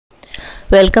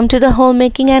Welcome to the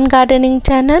homemaking and gardening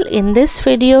channel. In this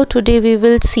video today we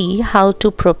will see how to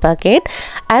propagate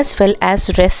as well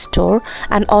as restore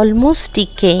an almost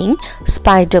decaying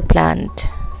spider plant.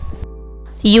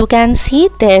 You can see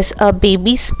there's a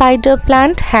baby spider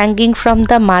plant hanging from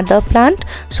the mother plant,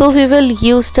 so we will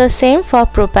use the same for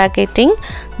propagating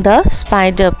the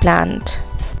spider plant.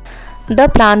 The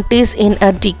plant is in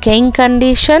a decaying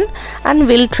condition and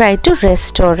we'll try to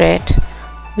restore it.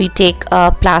 We take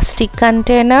a plastic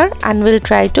container and we'll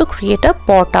try to create a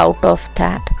pot out of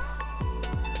that.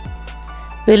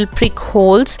 We'll prick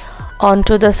holes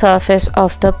onto the surface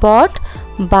of the pot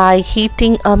by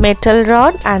heating a metal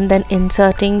rod and then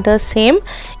inserting the same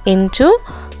into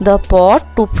the pot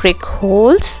to prick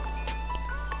holes.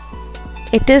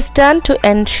 It is done to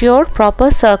ensure proper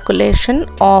circulation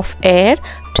of air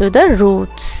to the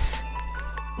roots.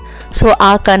 So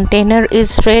our container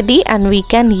is ready and we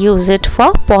can use it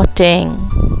for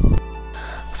potting.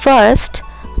 First,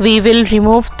 we will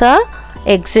remove the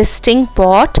existing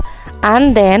pot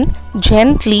and then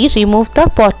gently remove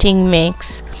the potting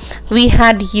mix. We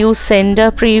had used cinder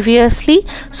previously,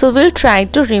 so we'll try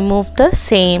to remove the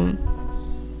same.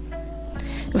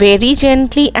 Very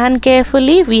gently and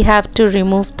carefully we have to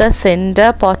remove the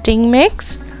cinder potting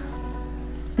mix.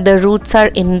 The roots are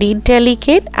indeed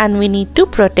delicate and we need to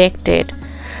protect it.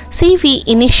 See, we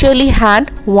initially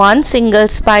had one single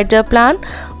spider plant,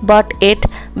 but it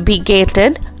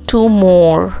begetted two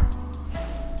more.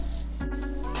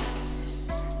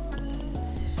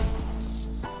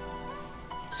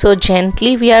 So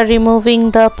gently we are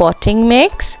removing the potting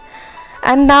mix.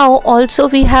 And now also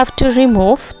we have to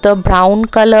remove the brown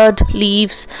colored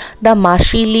leaves, the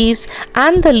mushy leaves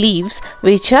and the leaves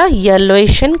which are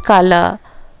yellowish in color.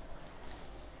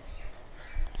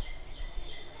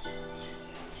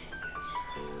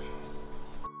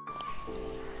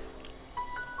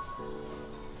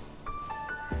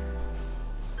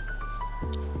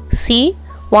 See,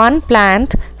 one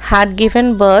plant had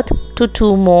given birth to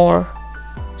two more.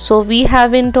 So we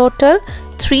have in total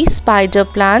 3 spider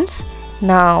plants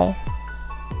now.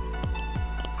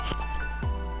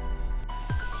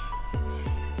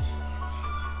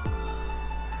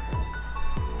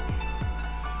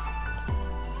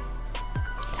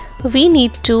 We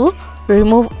need to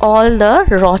remove all the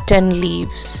rotten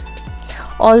leaves.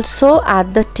 Also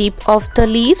at the tip of the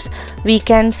leaves we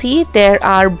can see there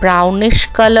are brownish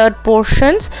colored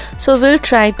portions, so we'll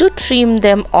try to trim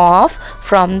them off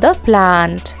from the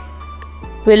plant.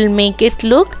 We'll make it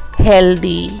look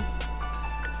healthy.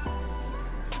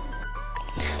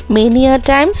 Many a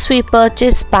times we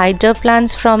purchase spider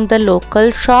plants from the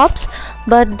local shops,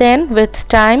 but then with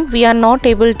time we are not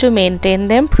able to maintain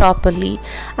them properly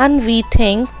and we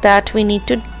think that we need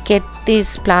to get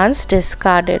these plants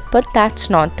discarded, but that's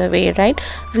not the way, right?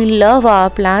 We love our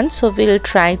plants, so we'll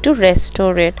try to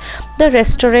restore it. The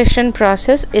restoration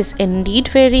process is indeed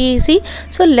very easy,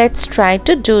 so let's try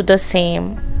to do the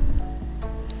same.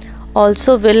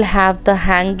 Also, we'll have the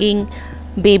hanging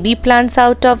baby plants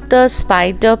out of the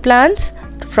spider plants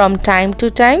from time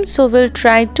to time, so we'll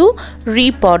try to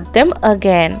repot them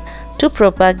again to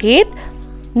propagate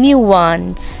new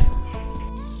ones.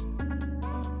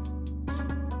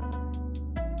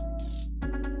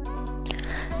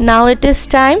 Now it is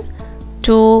time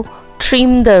to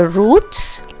trim the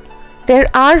roots. There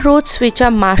are roots which are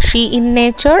mushy in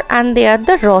nature and they are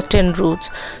the rotten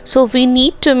roots. So we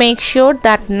need to make sure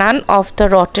that none of the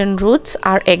rotten roots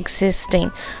are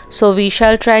existing. So we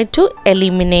shall try to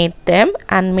eliminate them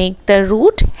and make the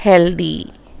root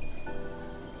healthy.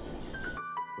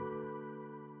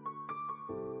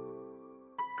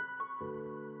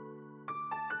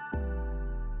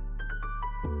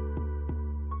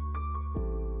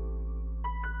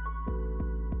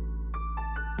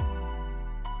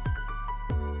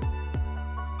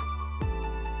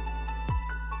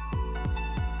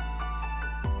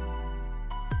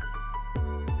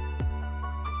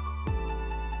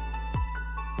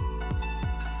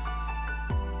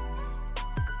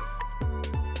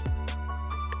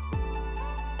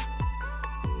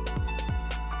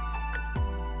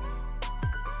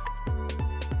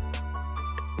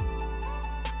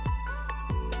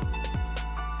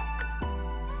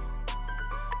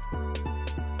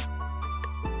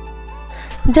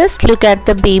 Just look at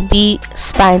the baby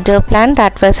spider plant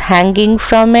that was hanging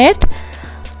from it.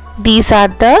 These are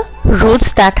the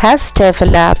roots that has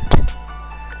developed.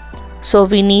 So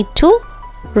we need to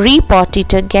repot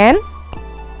it again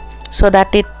so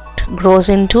that it grows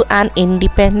into an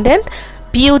independent,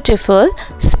 beautiful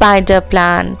spider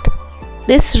plant.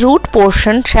 This root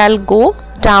portion shall go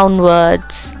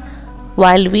downwards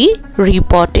while we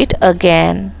repot it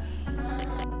again.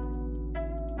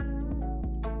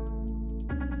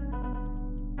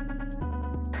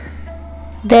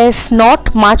 There's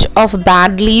not much of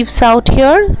bad leaves out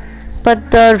here,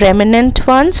 but the remnant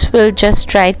ones will just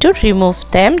try to remove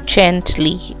them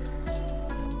gently.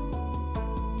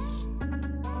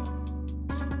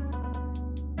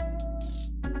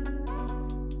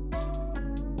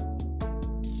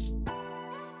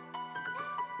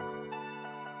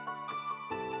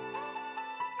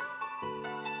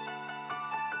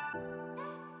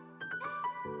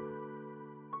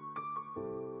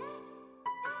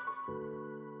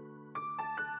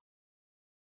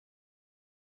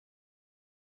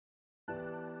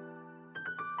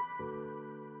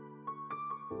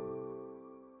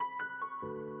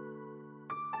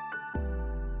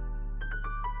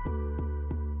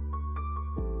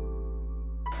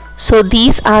 So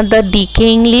these are the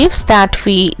decaying leaves that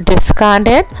we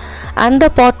discarded, and the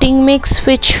potting mix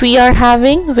which we are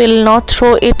having, will not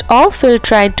throw it off, we'll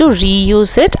try to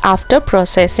reuse it after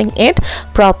processing it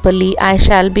properly. I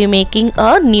shall be making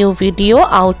a new video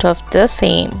out of the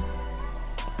same.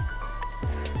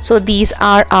 So these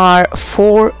are our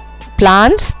 4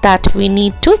 plants that we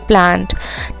need to plant.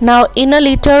 Now in a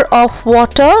liter of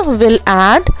water we'll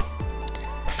add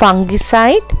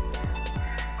fungicide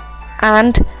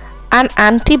and an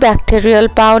antibacterial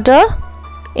powder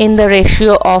in the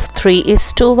ratio of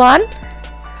 3:1.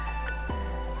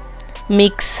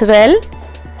 Mix well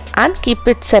and keep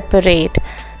it separate.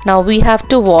 Now we have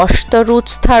to wash the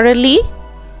roots thoroughly.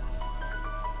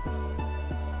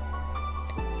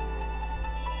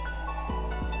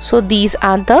 So these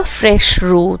are the fresh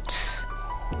roots.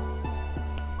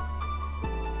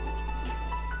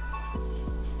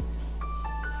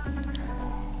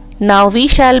 Now we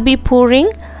shall be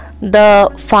pouring the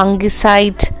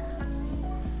fungicide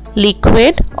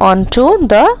liquid onto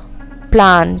the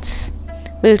plants.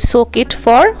 We'll soak it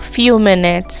for few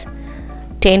minutes.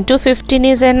 10 to 15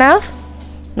 is enough.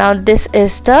 Now this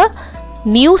is the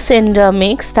new cinder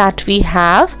mix that we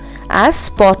have as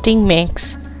potting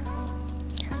mix.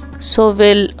 So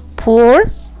we'll pour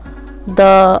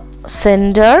the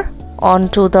cinder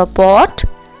onto the pot.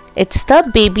 It's the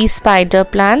baby spider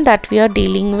plant that we are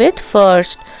dealing with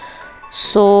first.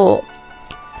 So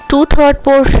 2/3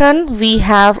 portion we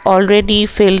have already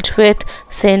filled with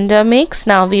cinder mix.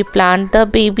 Now we plant the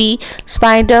baby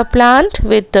spider plant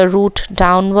with the root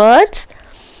downwards.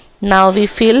 Now we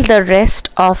fill the rest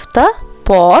of the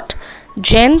pot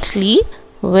gently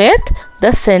with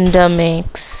the cinder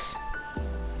mix.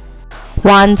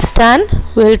 Once done,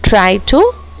 we'll try to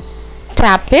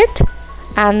tap it,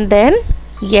 and then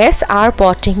yes, our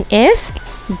potting is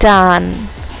done.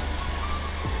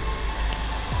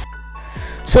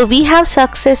 So we have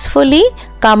successfully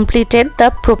completed the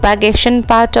propagation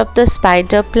part of the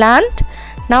spider plant.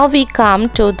 Now we come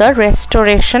to the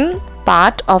restoration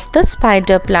part of the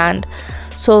spider plant.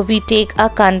 So we take a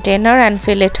container and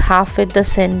fill it half with the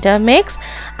cinder mix,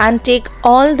 and take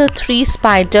all the 3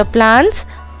 spider plants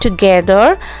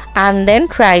together and then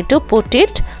try to put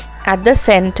it at the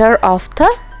center of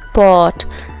the pot.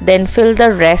 Then fill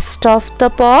the rest of the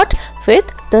pot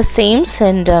with the same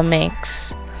cinder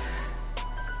mix.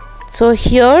 So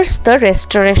here's the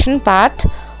restoration part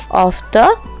of the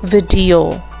video.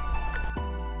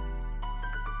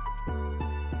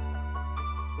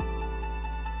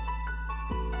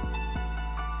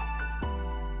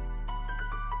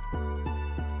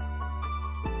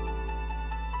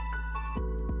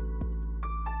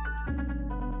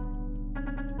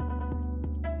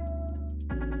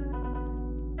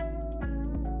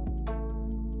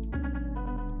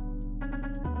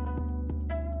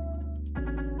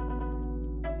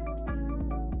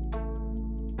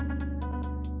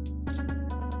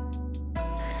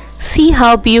 See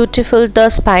how beautiful the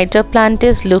spider plant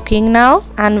is looking now,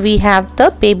 and we have the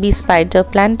baby spider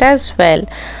plant as well.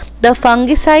 The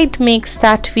fungicide mix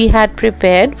that we had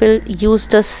prepared, we'll use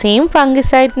the same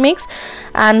fungicide mix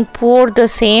and pour the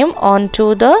same onto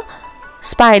the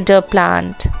spider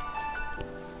plant.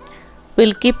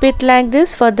 We'll keep it like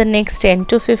this for the next 10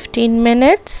 to 15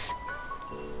 minutes.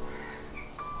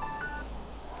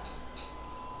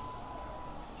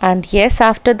 And yes,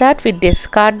 after that we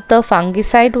discard the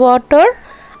fungicide water,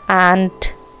 and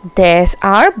there's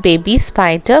our baby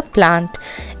spider plant.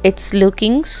 It's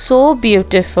looking so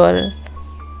beautiful.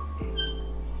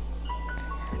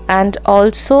 And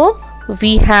also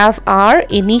we have our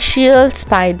initial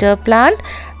spider plant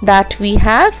that we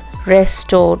have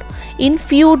restored. In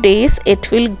few days it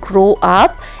will grow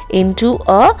up into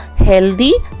a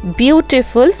healthy,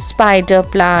 beautiful spider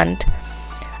plant.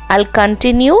 I'll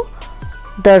continue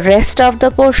the rest of the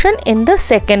portion in the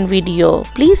second video.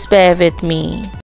 Please bear with me.